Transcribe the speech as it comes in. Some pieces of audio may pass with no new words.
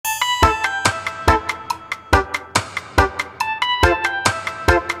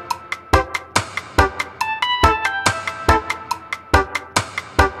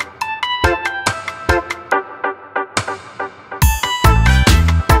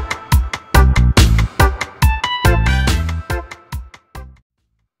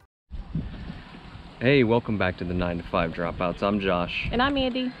Hey, welcome back to the 9 to 5 Dropouts. I'm Josh. And I'm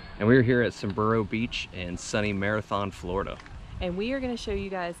Andy. And we're here at Sombrero Beach in sunny Marathon, Florida. And we are going to show you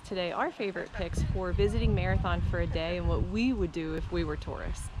guys today our favorite picks for visiting Marathon for a day and what we would do if we were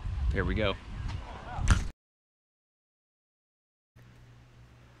tourists. Here we go.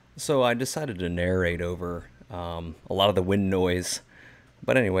 So I decided to narrate over a lot of the wind noise.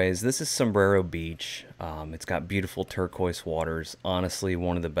 But anyways, this is Sombrero Beach. It's got beautiful turquoise waters. Honestly,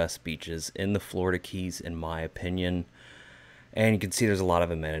 one of the best beaches in the Florida Keys, in my opinion. And you can see there's a lot of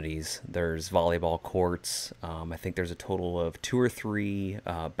amenities. There's volleyball courts. I think there's a total of 2 or 3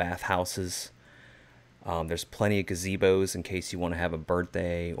 bathhouses. There's plenty of gazebos in case you want to have a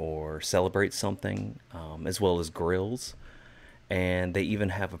birthday or celebrate something, as well as grills. And they even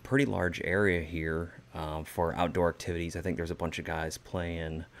have a pretty large area here for outdoor activities. I think there's a bunch of guys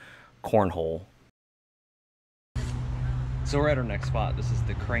playing cornhole. So we're at our next spot. This is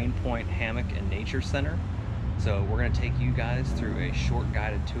the Crane Point Hammock and Nature Center. So we're going to take you guys through a short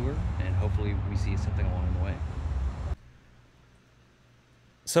guided tour, and hopefully we see something along the way.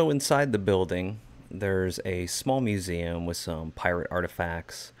 So inside the building, there's a small museum with some pirate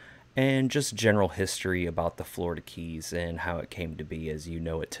artifacts and just general history about the Florida Keys and how it came to be as you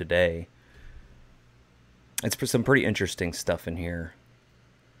know it today. It's some pretty interesting stuff in here.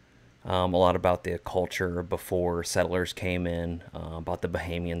 A lot about the culture before settlers came in, about the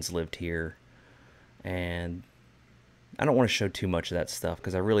Bahamians lived here. And I don't want to show too much of that stuff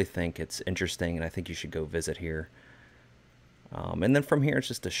because I really think it's interesting and I think you should go visit here. And then from here, it's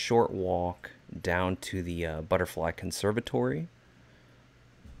just a short walk down to the Butterfly Conservatory.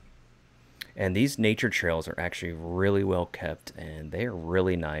 And these nature trails are actually really well kept and they are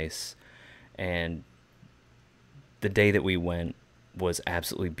really nice. And the day that we went was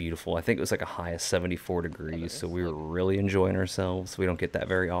absolutely beautiful. I think it was like a high of 74 degrees, so we were really enjoying ourselves. We don't get that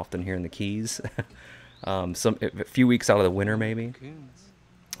very often here in the Keys. A few weeks out of the winter maybe.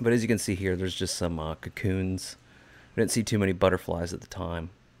 But as you can see here, there's just some cocoons. We didn't see too many butterflies at the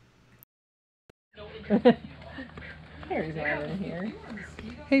time. Here's one in here.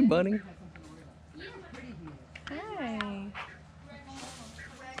 Hey, buddy. Hi.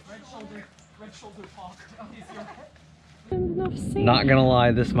 Not gonna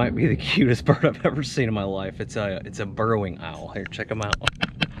lie, this might be the cutest bird I've ever seen in my life. It's a burrowing owl. Here, check him out.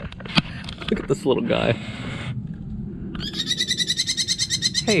 Look at this little guy.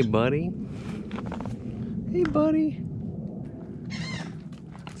 Hey, buddy. Hey, buddy.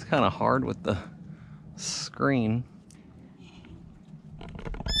 It's kind of hard with the screen.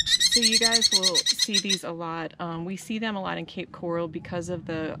 So you guys will see these a lot. We see them a lot in Cape Coral because of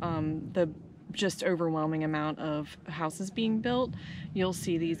the just overwhelming amount of houses being built. You'll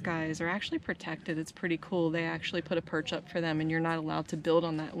see these guys are actually protected. It's pretty cool. They actually put a perch up for them and you're not allowed to build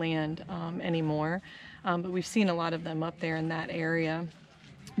on that land anymore. But we've seen a lot of them up there in that area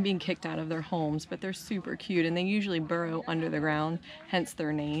being kicked out of their homes, but they're super cute and they usually burrow under the ground, hence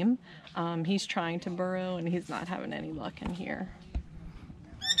their name. He's trying to burrow and he's not having any luck in here.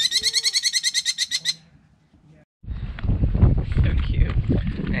 So cute.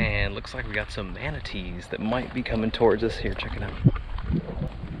 And looks like we got some manatees that might be coming towards us. Here, check it out.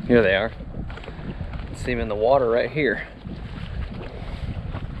 Here they are. See them in the water right here.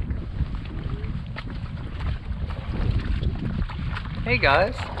 Hey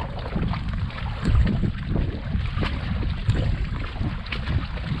guys.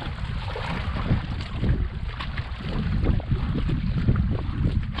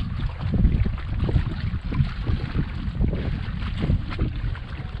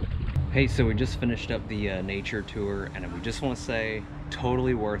 Hey, so we just finished up the nature tour and we just want to say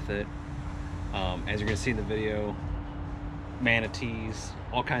totally worth it. As you're gonna see in the video, manatees,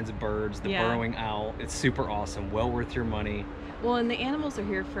 all kinds of birds, the burrowing owl. It's super awesome, well worth your money. Well, and the animals are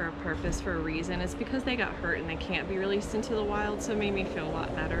here for a purpose, for a reason. It's because they got hurt and they can't be released into the wild, so it made me feel a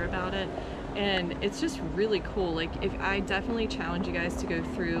lot better about it. And it's just really cool. Like, if I definitely challenge you guys to go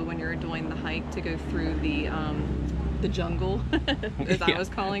through, when you're doing the hike, to go through the jungle, as I was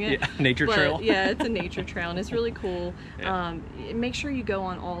calling it. Yeah, nature trail. Yeah, it's a nature trail and it's really cool. Yeah. Make sure you go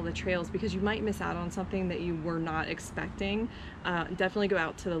on all the trails because you might miss out on something that you were not expecting. Definitely go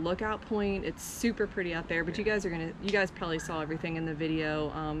out to the lookout point. It's super pretty out there, but you guys probably saw everything in the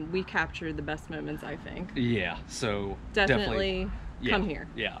video. We captured the best moments, I think. Yeah, so definitely come here.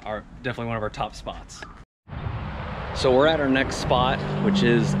 Yeah, definitely one of our top spots. So we're at our next spot, which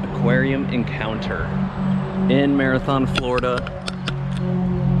is Aquarium Encounter in Marathon, Florida.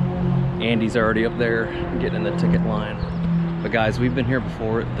 Andy's already up there getting in the ticket line. But guys, we've been here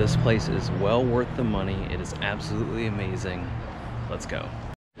before. This place is well worth the money. It is absolutely amazing. Let's go.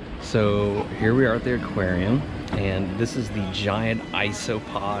 So here we are at the aquarium, and this is the giant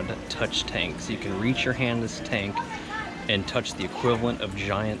isopod touch tank. So you can reach your hand in this tank and touch the equivalent of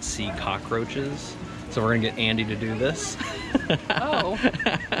giant sea cockroaches. So we're gonna get Andy to do this. Oh,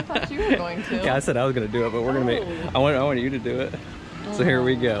 I thought you were going to. Yeah, I said I was gonna do it, but we're gonna make. I want you to do it. So here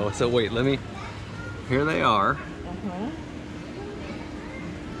we go. So wait, let me. Here they are.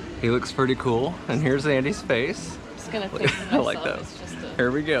 He looks pretty cool, and here's Andy's face. I'm just gonna take I like that. Here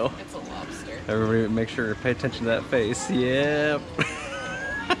we go. It's a lobster. Everybody make sure to pay attention to that face. Yep.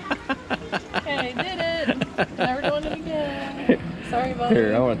 Hey, I did it. Never doing it again. Sorry, buddy.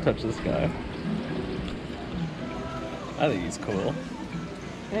 Here, I want to touch this guy. I think he's cool.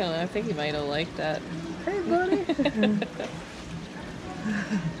 I don't know, I think he might have liked that. Hey, buddy.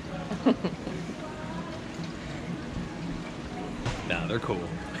 Nah, they're cool.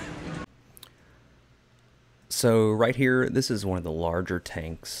 So right here, this is one of the larger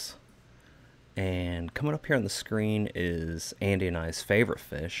tanks. And coming up here on the screen is Andy and I's favorite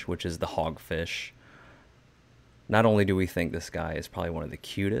fish, which is the hogfish. Not only do we think this guy is probably one of the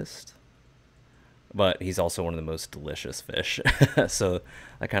cutest, but he's also one of the most delicious fish. So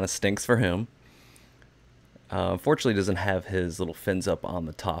that kind of stinks for him. Unfortunately, he doesn't have his little fins up on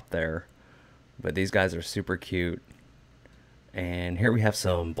the top there, but these guys are super cute. And here we have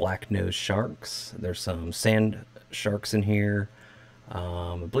some black-nosed sharks. There's some sand sharks in here.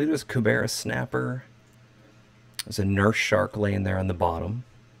 I believe there's a Kubera snapper. There's a nurse shark laying there on the bottom.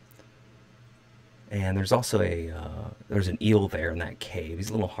 And there's also there's an eel there in that cave. He's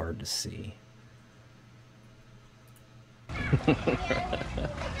a little hard to see. You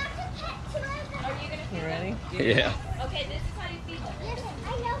ready? Yeah. Okay, this is how you feed them. Yes,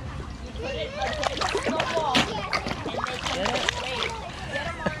 I know. You put it on the wall.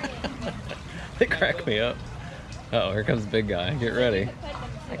 They crack me up. Uh-oh, here comes the big guy. Get ready.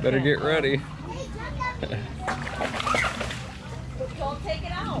 Better get ready. Don't take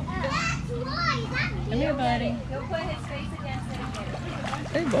it out. Come here, buddy. He'll put his face against it again.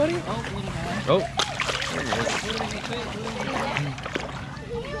 Hey, buddy. Oh, there he is. You want a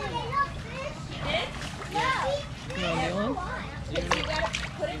new one?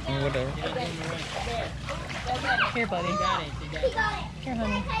 Whatever. Here, buddy. Here,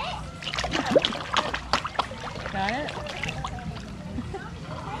 honey. Got it?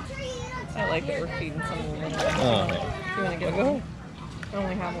 I like that we're feeding some of them. Oh. You want to get one? I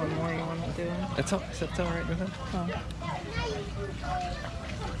only have one more. You want to do it? It's all right with him. Oh.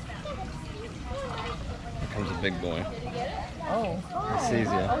 Here comes a big boy. Oh. He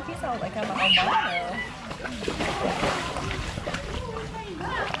sees you. Oh, he sounds like I'm an albino.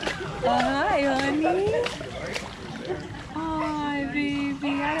 Hi, honey. Hi,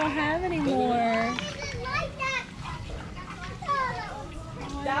 baby. I don't have any more.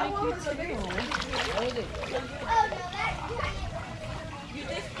 That one was a big one. You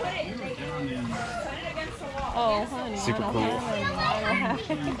just put it and they put it against the wall. Oh, honey. Super I don't cool.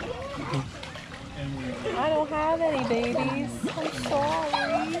 have any. I don't have any babies. I'm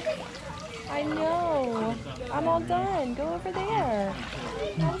sorry. I know. I'm all done. Go over there.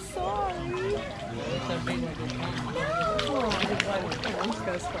 I'm sorry.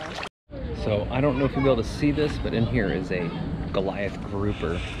 So I don't know if you'll be able to see this, but in here is a Goliath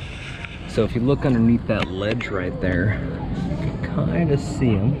grouper. So if you look underneath that ledge right there, you can kind of see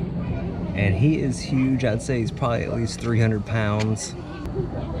him. And he is huge. I'd say he's probably at least 300 pounds.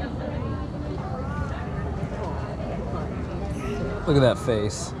 Look at that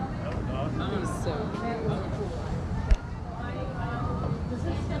face.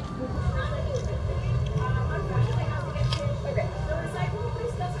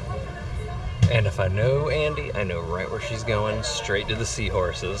 And if I know Andy, I know right where she's going, straight to the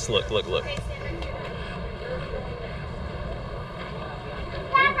seahorses. Look, look, look. What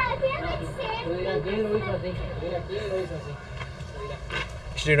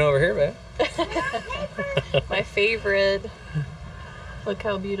you doing over here, babe? My favorite. Look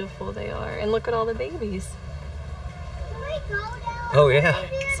how beautiful they are. And look at all the babies. Oh, yeah.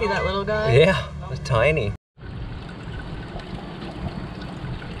 See that little guy? Yeah, it's tiny.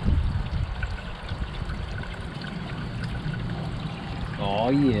 Oh,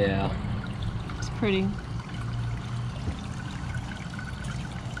 yeah. It's pretty.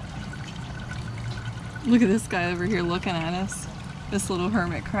 Look at this guy over here looking at us. This little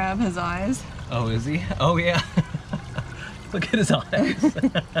hermit crab has eyes. Oh, is he? Oh, yeah. Look at his eyes.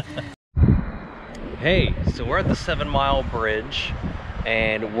 Hey, so we're at the 7 Mile Bridge.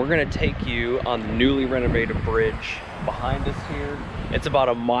 and we're gonna take you on the newly renovated bridge behind us here. It's about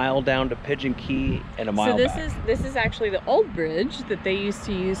a mile down to Pigeon Key and a mile back. So this is actually the old bridge that they used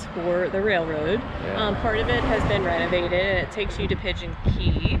to use for the railroad. Yeah. Part of it has been renovated and it takes you to Pigeon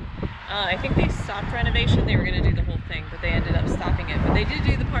Key. I think they stopped renovation. They were going to do the whole thing, but they ended up stopping it. But they did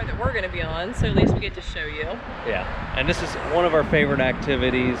do the part that we're going to be on, so at least we get to show you. Yeah, and this is one of our favorite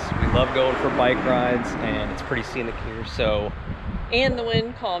activities. We love going for bike rides, and it's pretty scenic here, so... And the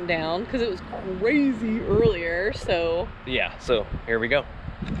wind calmed down, because it was crazy earlier, so... Yeah, so here we go.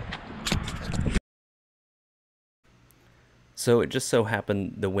 So it just so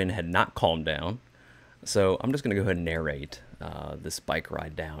happened the wind had not calmed down, so I'm just going to go ahead and narrate this bike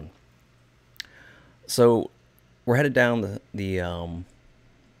ride down. So we're headed down the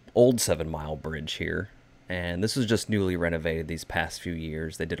old 7 Mile bridge here, and this was just newly renovated these past few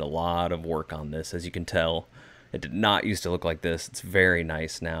years. They did a lot of work on this, as you can tell. It did not used to look like this. It's very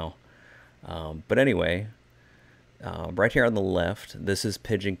nice now. But anyway, right here on the left, this is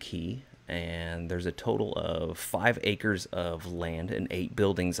Pigeon Key, and there's a total of 5 acres of land and 8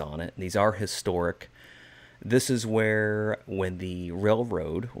 buildings on it. These are historic. This is where, when the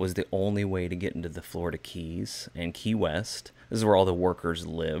railroad was the only way to get into the Florida Keys and Key West, this is where all the workers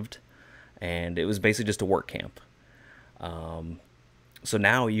lived, and it was basically just a work camp. So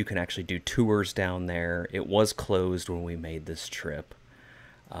now you can actually do tours down there. It was closed when we made this trip.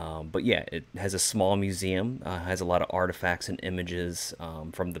 But yeah, it has a small museum, has a lot of artifacts and images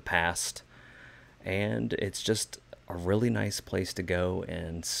from the past, and it's just a really nice place to go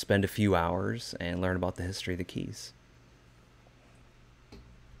and spend a few hours and learn about the history of the Keys.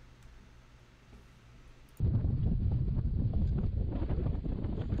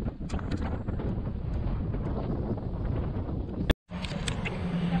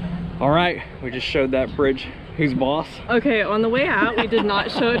 All right, we just showed that bridge. Who's boss? Okay, on the way out, we did not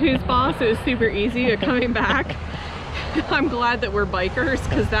show it who's boss. It was super easy. But coming back, I'm glad that we're bikers,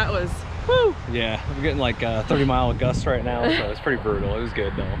 because that was, whew. Yeah, we're getting like 30-mile gusts right now, so it's pretty brutal. It was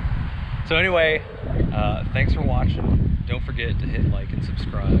good though. So anyway, thanks for watching. Don't forget to hit like and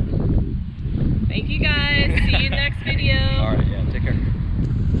subscribe. Thank you guys. See you next video. All right.